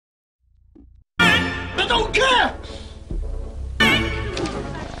don't care!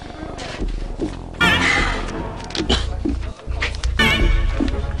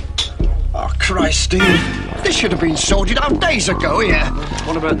 Oh, Christ, Steve. This should have been sorted out days ago, yeah.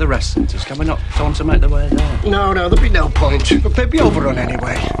 What about the rest centres? Can we not tell them to make their way there? No, there'll be no point. But they'd be overrun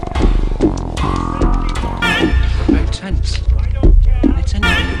anyway. What about tents? Any tents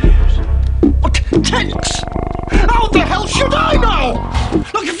we could use? What? Tents? How the hell should I know?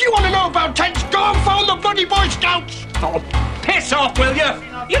 Look, if you want to know about tents, go and phone the bloody Boy Scouts. Oh, piss off, will you?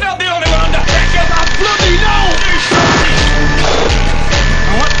 You're not the only one under pressure. I bloody know!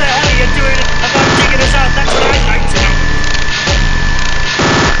 What the hell are you doing about digging us out? That's what I'd like to know.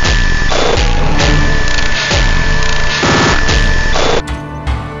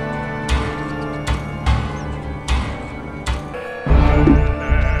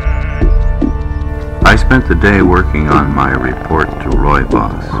 I spent the day working on my report to Roy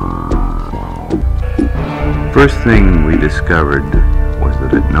Boss. First thing we discovered was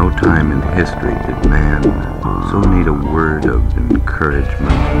that at no time in history did man so need a word of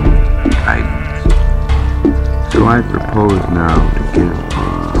encouragement and guidance. So I propose now to give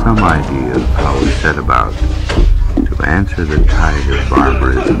some idea of how we set about to answer the tide of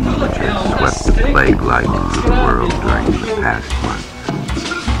barbarism which has swept the plague-like through the world during the past month.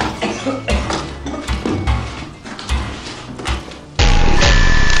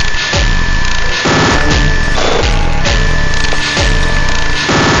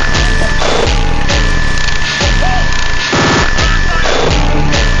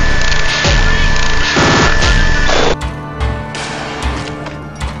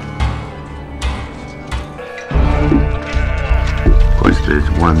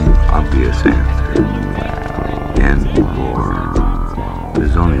 There's one obvious answer. End war.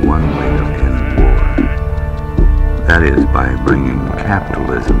 There's only one way to end war. That is by bringing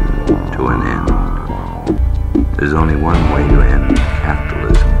capitalism to an end. There's only one way to end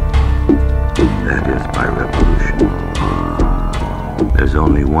capitalism. That is by revolution. There's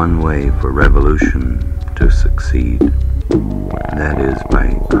only one way for revolution to succeed. That is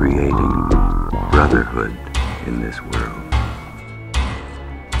by creating brotherhood in this world.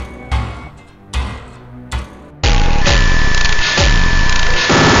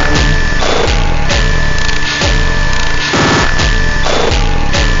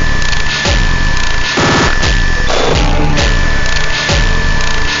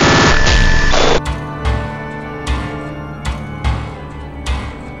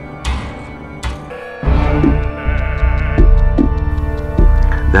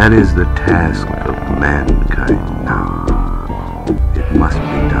 That is the task of mankind now. It must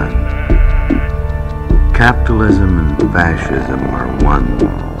be done. Capitalism and fascism are one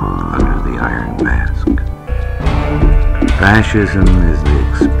under the Iron Mask. Fascism is the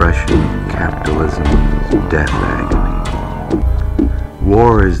expression of capitalism's death agony.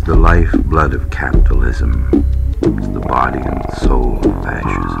 War is the lifeblood of capitalism. It's the body and soul of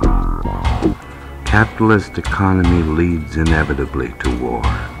fascism. Capitalist economy leads inevitably to war.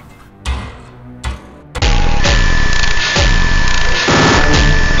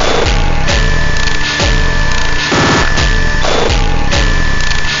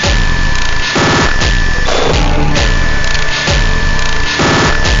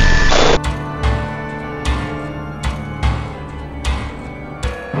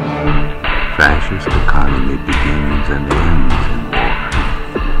 Fascist economy begins and ends in war.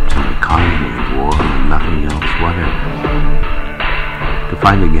 It's an economy of war and nothing else whatever. To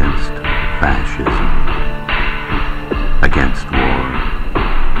fight against fascism, against war,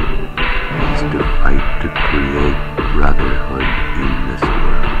 is to fight to create brotherhood in this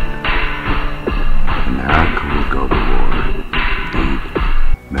world. America will go to war. Indeed,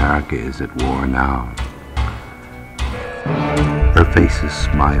 America is at war now. Her face is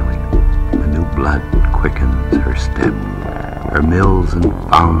smiling. The new blood quickens her step. Her mills and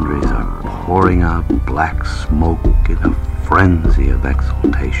foundries are pouring out black smoke in a frenzy of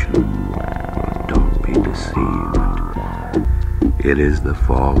exultation. But don't be deceived. It is the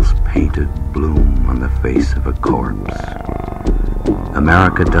false painted bloom on the face of a corpse.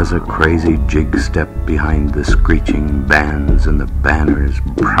 America does a crazy jig step behind the screeching bands and the banners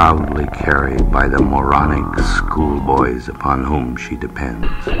proudly carried by the moronic schoolboys upon whom she depends.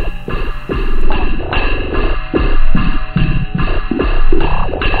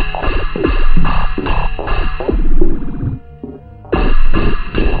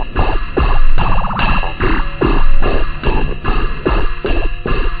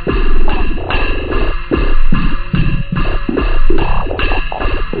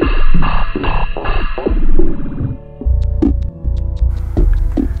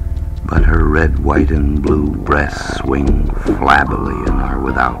 but her red, white, and blue breasts swing flabbily and are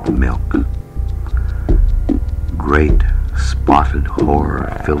without milk. Great spotted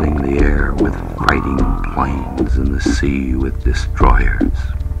horror filling the air with fighting planes and the sea with destroyers.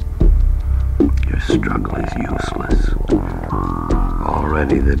 Your struggle is useless.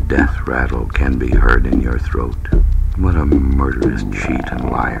 Already the death rattle can be heard in your throat. What a murderous cheat and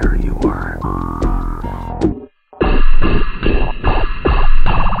liar you are.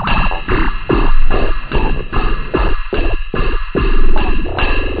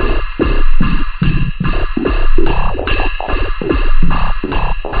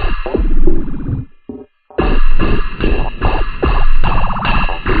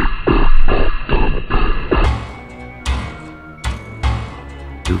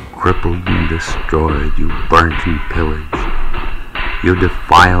 You crippled and destroyed, you burnt and pillaged. You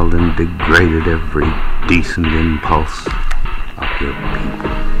defiled and degraded every decent impulse of your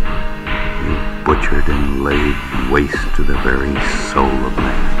people. You butchered and laid waste to the very soul of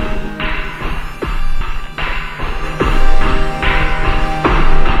man.